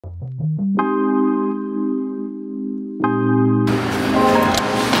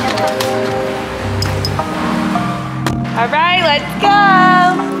right, let's go.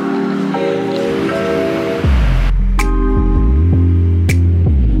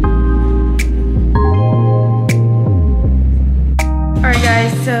 Alright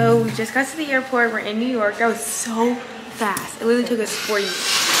guys, so we just got to the airport. We're in New York. That was so fast. It literally took us 40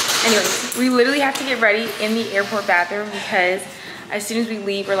 minutes. Anyways, we literally have to get ready in the airport bathroom because as soon as we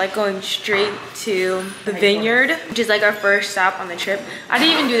leave, we're like going straight to the vineyard, which is like our first stop on the trip. I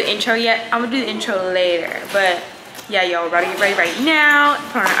didn't even do the intro yet. I'm gonna do the intro later. But yeah, y'all, we're about to get ready right now.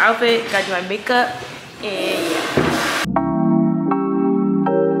 Put on our outfit, gotta do my makeup, and yeah.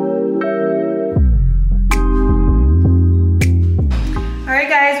 Alright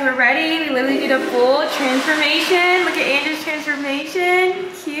guys, we're ready. We literally did a full transformation. Look at Andrew's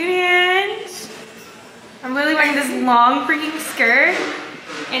transformation. Cute, Ange. I'm literally wearing this long freaking skirt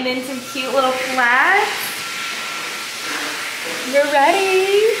and then some cute little flats. You're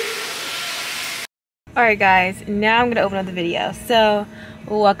ready. Alright guys, now I'm gonna open up the video. So,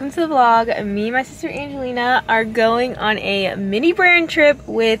 welcome to the vlog. Me and my sister Angelina are going on a mini brand trip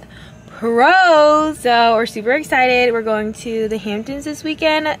with Prose. So we're super excited. We're going to the Hamptons this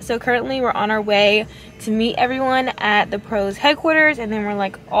weekend. So currently we're on our way to meet everyone at the Prose headquarters, and then we're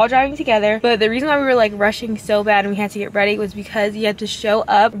like all driving together. But the reason why we were like rushing so bad and we had to get ready was because you have to show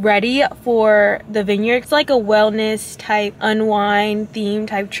up ready for the vineyard. It's like a wellness type, unwind theme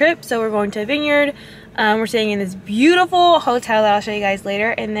type trip. So we're going to a vineyard. We're staying in this beautiful hotel that I'll show you guys later,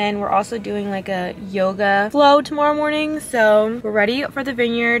 and then we're also doing like a yoga flow tomorrow morning. So we're ready for the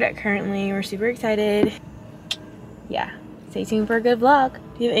vineyard currently. We're super excited. Yeah, stay tuned for a good vlog.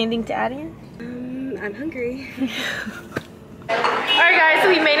 Do you have anything to add in? I'm hungry. Alright guys, so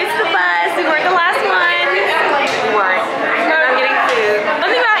we made it to the bus. We weren't the last one. We weren't. We're getting food. One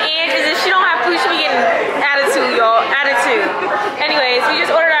thing about Ange is if she don't have food, she'll be getting attitude, y'all. Attitude. Anyways, we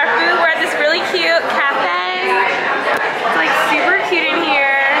just ordered our food. We're at this really cute cafe. It's like super cute in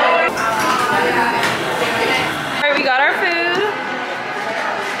here. Alright, we got our food.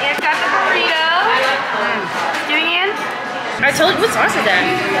 Ange got the burrito. Doing Ange? I told you, what sauce is that?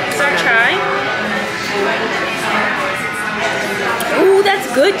 Start try. Ooh, that's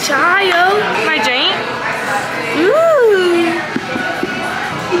good chai, yo. My drink. Ooh.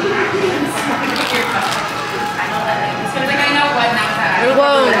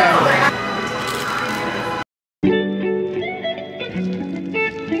 Whoa.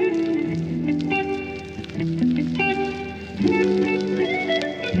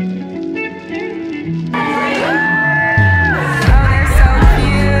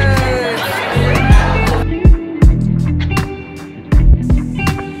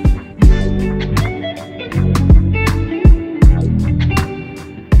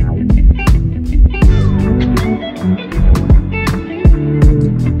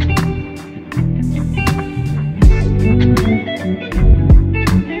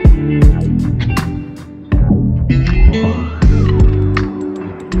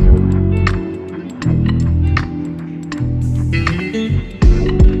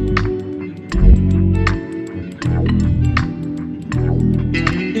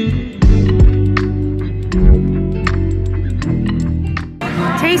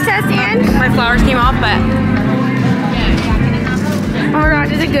 Taste test, Ange? My flowers came off, but oh my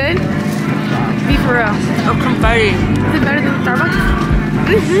gosh, is it good? Be for real. Oh, confetti. Is it better than Starbucks?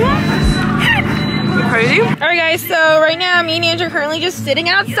 You crazy? Alright guys, so right now me and Andrew are currently just sitting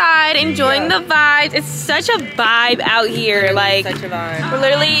outside enjoying the vibes. It's such a vibe out here. Like, such a vibe. We're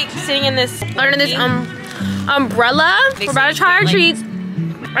literally sitting in this under this umbrella. We're about to try our treats.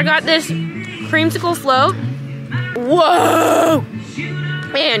 I got this creamsicle float. Whoa!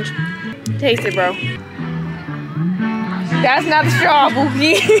 Ange, taste it, bro. That's not the straw,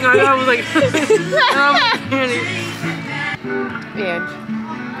 Bookie. No, I was like, Ange.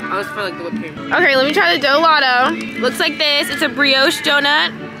 I was for like the whipped cream. Okay, let me try the Gelato. Looks like this. It's a brioche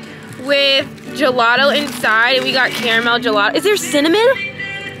donut with gelato inside, and we got caramel gelato. Is there cinnamon?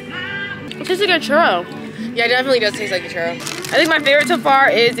 It tastes like a churro. Yeah, it definitely does taste like a churro. I think my favorite so far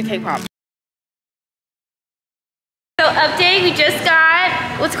is the cake pop. So update, we just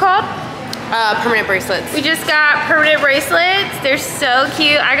got, what's it called? Permanent bracelets. We just got permanent bracelets. They're so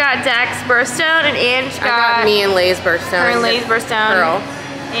cute. I got Dak's birthstone, and Ange got, I got me and Lay's birthstone. her and Lay's birthstone. Girl.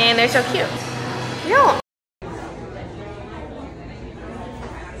 And they're so cute. Yeah.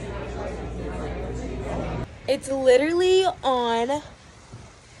 It's literally on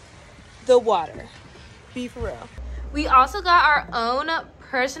the water. Be for real. We also got our own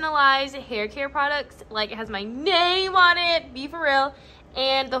personalized hair care products. Like, it has my name on it. Be for real.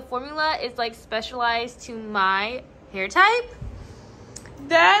 And the formula is like specialized to my hair type.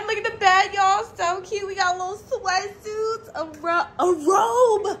 Then look at the bed, y'all. So cute. We got little sweatsuits, a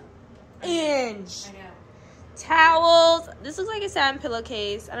robe, Inch. I know. Towels. This looks like a satin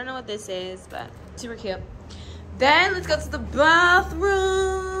pillowcase. I don't know what this is, but super cute. Then let's go to the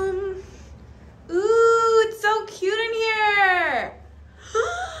bathroom. Ooh, it's so cute in here.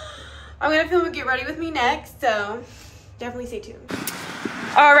 I'm gonna film a get ready with me next, so definitely stay tuned.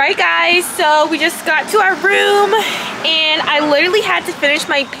 All right, guys, so we just got to our room and I literally had to finish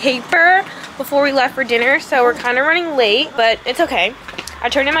my paper before we left for dinner, so we're kind of running late, but it's okay. I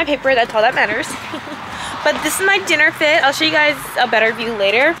turned in my paper, that's all that matters. But this is my dinner fit. I'll show you guys a better view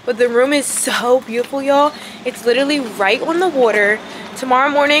later. But the room is so beautiful, y'all. It's literally right on the water. Tomorrow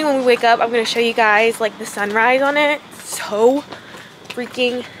morning when we wake up, I'm gonna show you guys like the sunrise on it. So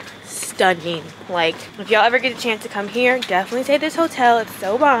freaking stunning. Like, if y'all ever get a chance to come here, definitely stay at this hotel. It's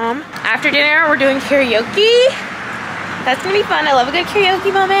so bomb. After dinner, we're doing karaoke. That's gonna be fun. I love a good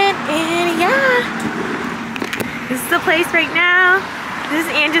karaoke moment. And yeah, this is the place right now. This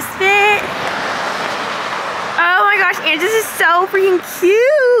is Angie's fit. Oh my gosh, Angie's is so freaking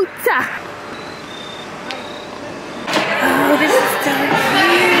cute. Oh, this is so cute.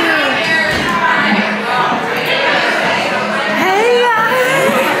 Hey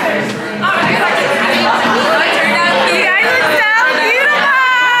guys. You guys look so beautiful.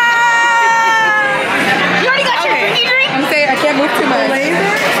 You already got your cookie drink? I'm saying I can't move too much. Laser?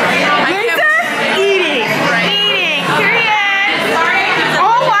 Eating. Eating. Period.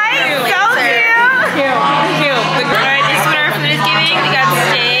 All white. So cute. Alright, this is what our food is giving. We got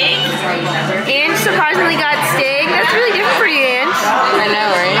steak. Ange surprisingly got steak. That's really different for you, Ange. I know,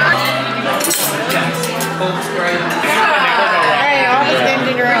 right? Alright, all this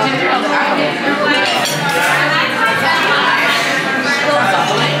ending around.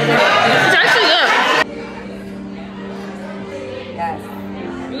 It's actually good.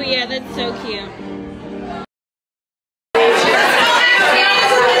 Oh yeah, that's so cute.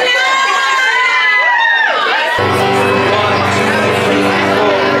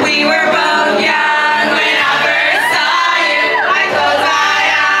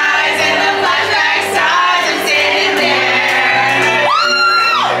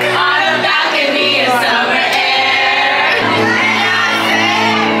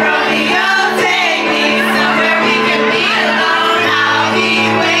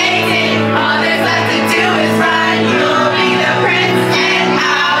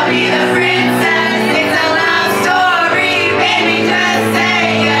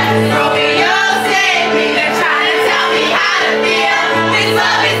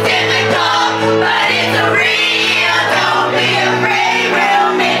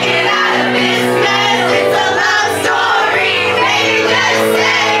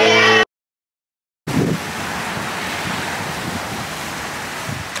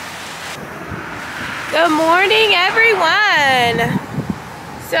 Good morning, everyone.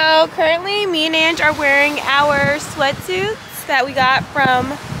 So currently me and Ange are wearing our sweatsuits that we got from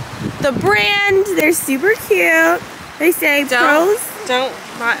the brand. They're super cute. They say Prose. Don't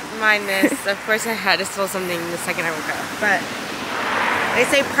mind this. Of course I had to spill something the second I woke up. But they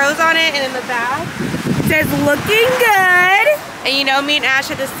say Prose on it, and in the back It says looking good. and you know me and Ash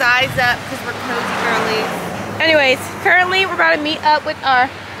had to size up because we're cozy girlies. Anyways, currently we're about to meet up with our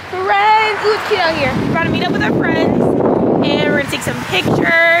friends. Ooh, it's cute out here. We're about to meet up with our friends and we're gonna take some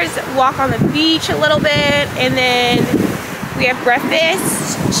pictures, walk on the beach a little bit, and then we have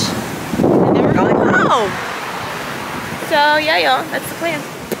breakfast, and then we're going home. So yeah, y'all, that's the plan.